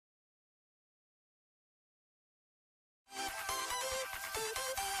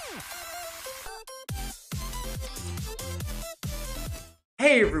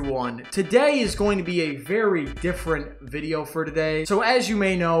Hey everyone, today is going to be a very different video for today. So as you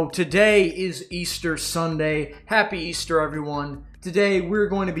may know, today is Easter Sunday. Happy Easter everyone. Today we're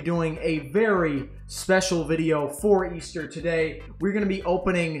going to be doing a very special video for Easter. Today we're going to be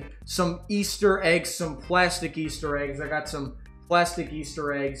opening some Easter eggs, some plastic Easter eggs. I got some plastic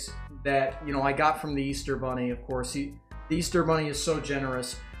Easter eggs that, I got from the Easter Bunny, of course. The Easter Bunny is so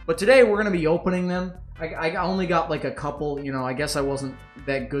generous. But today we're going to be opening them. I only got like a couple, I guess I wasn't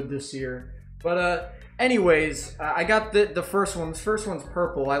that good this year. But anyways, I got the first one. This first one's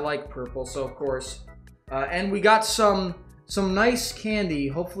purple. I like purple, so of course. And we got some nice candy.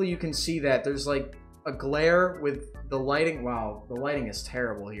 Hopefully you can see that. There's like a glare with the lighting. Wow, the lighting is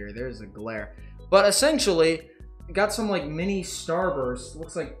terrible here. There's a glare. But essentially, got some like mini Starburst.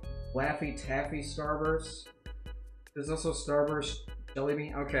 Looks like Laffy Taffy Starburst. There's also Starburst Jelly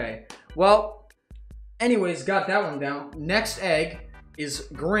Bean. Okay. Well, anyways, got that one down. Next egg is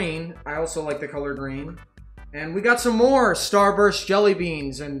green. I also like the color green. And we got some more Starburst Jelly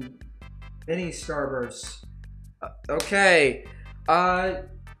Beans and mini Starbursts. Okay.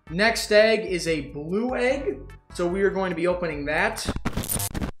 Next egg is a blue egg. So we are going to be opening that.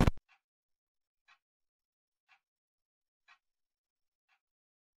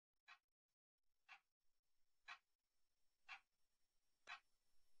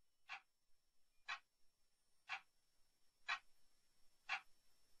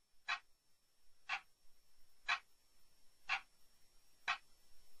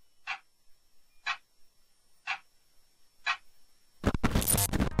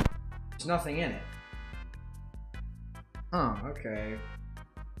 There's nothing in it. Huh, okay.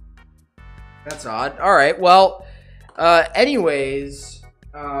 That's odd. Alright, well, anyways,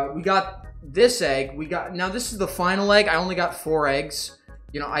 we got this egg. Now this is the final egg. I only got 4 eggs.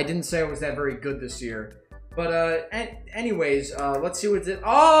 I didn't say I was that very good this year. But, anyways, let's see what's it.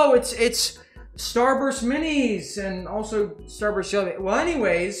 Oh, it's Starburst Minis and also Starburst Jelly. Well,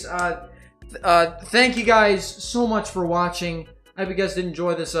 anyways, thank you guys so much for watching. I hope you guys did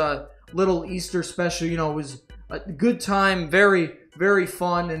enjoy this, little Easter special. It was a good time, very, very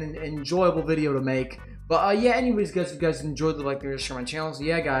fun and an enjoyable video to make. But yeah, anyways, guys, if you guys enjoyed the like, share my channel. So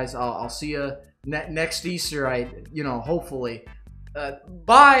yeah, guys, I'll see you next Easter. Hopefully.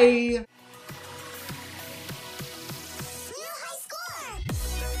 Bye.